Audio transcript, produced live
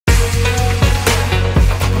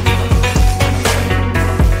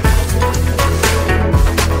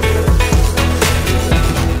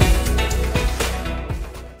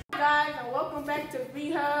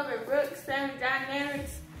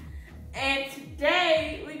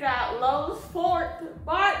today we got Lola's 4th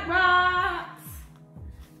Bark Box.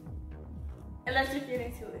 And let's just get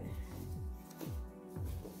into it.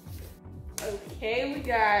 Okay, we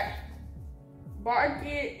got Bark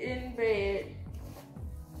It in Bed.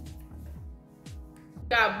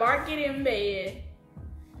 Got Bark It in Bed.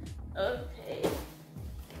 Okay.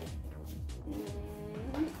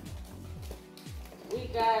 We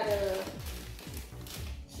got a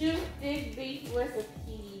Shoot Stick Beef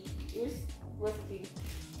recipe. This recipe.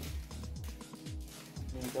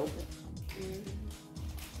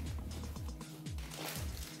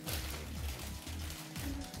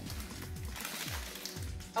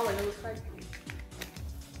 Oh, and it looks like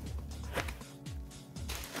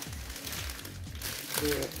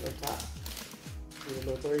the top. See the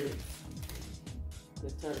little thread.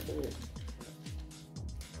 Just turn the thread.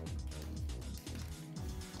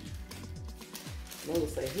 Lola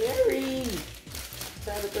say, Harry!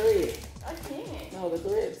 Turn the thread. I can't. No, the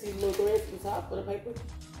thread. See the little threads at the top of the paper?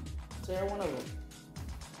 Tear one of them.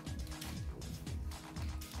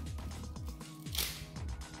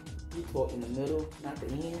 You talk in the middle, not the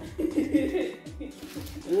end.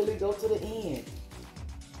 Really go to the end.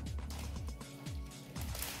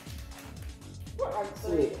 What are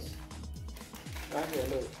Switch. Right here,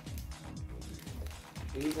 look.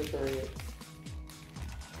 These are threads.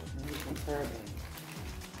 And you can turn them.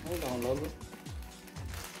 Hold on, Lola.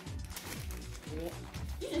 Yeah.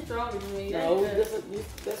 You just stronger than me. No,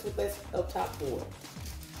 that's what that's up top for.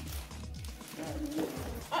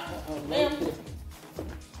 Ma'am.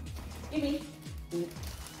 Give me.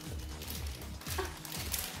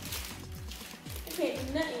 I can't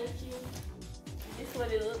do nothing with you. This is what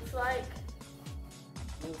it looks like.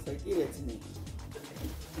 Looks like, give it to me.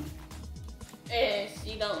 And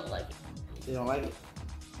she don't like it. You don't like it?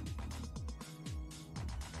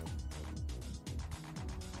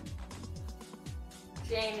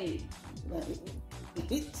 Jamie.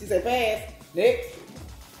 She said pass. Next.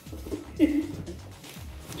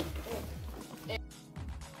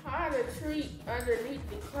 How to treat underneath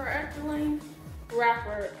the crackling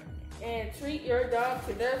wrapper and treat your dog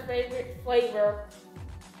to their favorite flavor.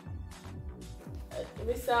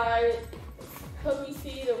 Besides puppy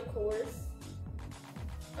seed, of course.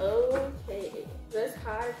 Okay, let's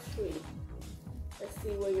hide treat. Let's see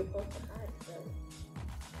where you're supposed to hide from.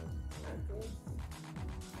 Like this.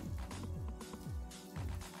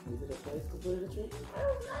 Is it a place to put a treat? I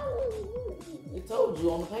don't know. It told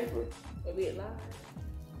you on the paper. Maybe it lied.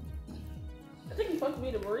 I think it's supposed to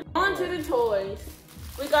be the burrito. On to the toys.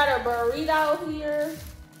 We got a burrito here.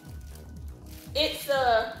 It's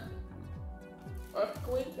a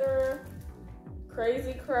squeaker,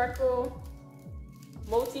 crazy crackle,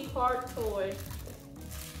 multi-part toy.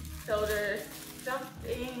 So there's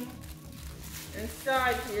something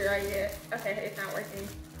inside here, I guess. Okay, it's not working.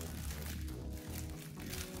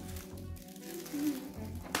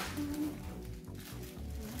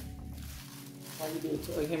 Why you do a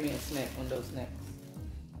toy? Give me a snack, one of those snacks.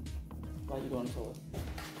 Why you doing a toy?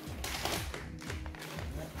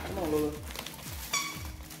 Come on, Lola.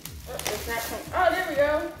 It's not coming. Oh, there we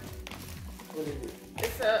go. What is it?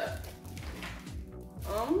 It's a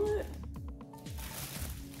omelet.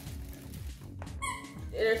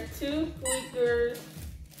 There's 2 squeakers.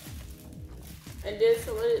 And this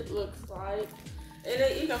is what it looks like. And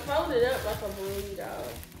then you can fold it up like a burrito.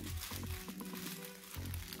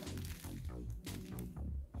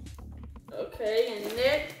 Okay, and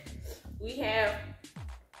next we have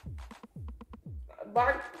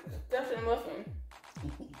Bark stuffed muffin.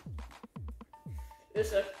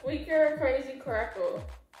 It's a squeaker crazy crackle.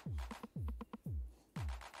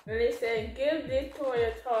 And it says, give this toy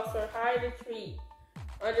a toss or hide a treat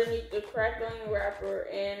underneath the crackling wrapper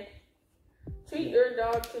and treat your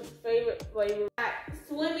dog to favorite flavor.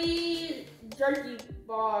 Swimmy jerky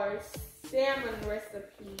bars, salmon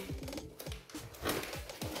recipe.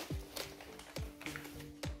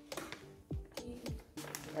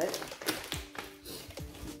 Right?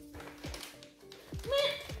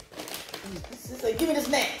 She said, give me the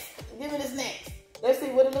snacks. Give me the snacks. Let's see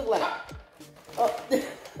what it look like. Oh.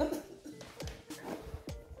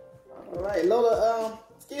 All right, Lola,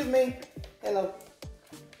 excuse me. Hello.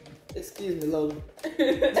 Excuse me, Lola.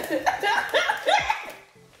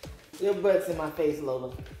 Your butt's in my face,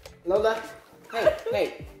 Lola. Lola,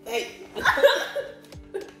 hey.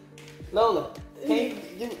 Lola,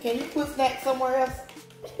 can you put snacks somewhere else?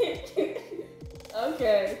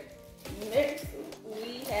 Okay. Next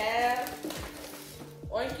we have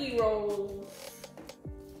Oinky Rolls.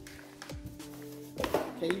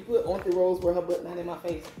 Can you put Oinky Rolls where her butt not in my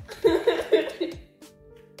face?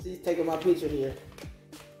 She's taking my picture here.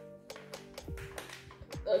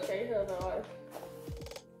 Okay, hold on.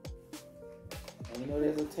 And you know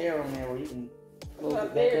there's a tear on there where you can close Not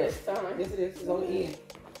it there back this up. time. Yes, it is. It's on the end.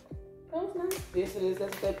 No, it's not. Yes, it is.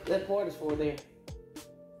 That's what that part is for there.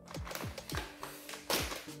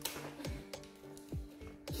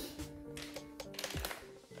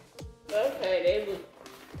 Okay, they look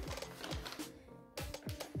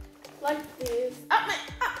like this. Oh, man.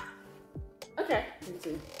 Ah. Okay. Let me see.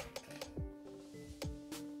 You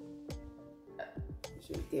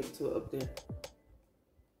should have gave it to her up there.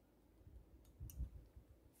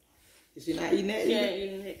 Is she not eating that? She ain't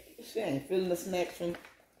eating it. She ain't feeling the snacks from.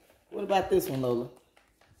 What about this one, Lola?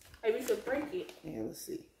 Maybe we should break it. Yeah, let's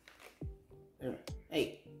see. There.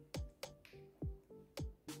 Hey.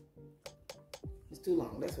 It's too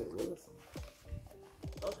long. That's what it was.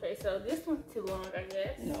 Okay, so this one's too long, I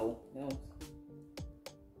guess. No.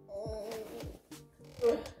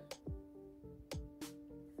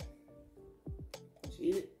 She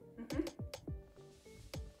eat it? Mm-hmm.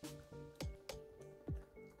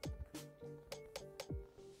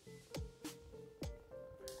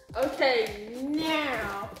 Okay,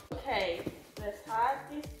 now. Okay, let's hide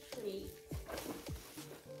this treat.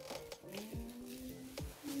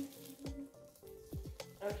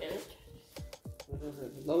 Okay, let's try this. What is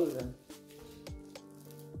it? Loaded them.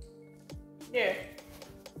 There.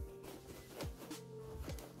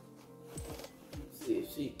 Let's see if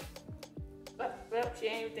she. Well, she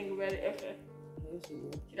ain't even thinking about it. Okay. Yes, she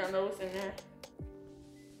will. She don't know what's in there.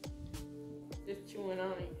 Just chewing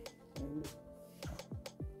on it. Mm-hmm.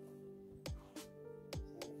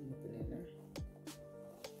 Nothing in there.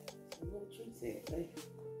 So what treats it, babe?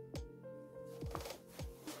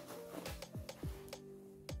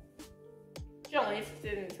 She only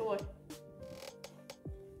interested in the toy.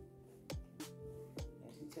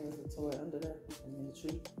 And she tells the toy under there and in the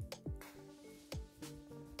tree.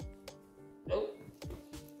 Nope.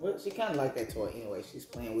 Well, she kind of like that toy anyway. She's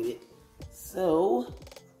playing with it. So,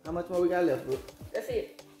 how much more we got left, Brooke? That's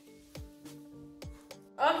it.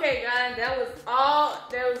 Okay, guys, that was all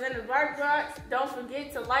that was in the bark box. Don't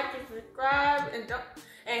forget to like and subscribe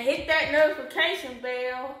and hit that notification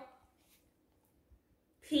bell.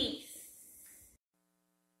 Peace.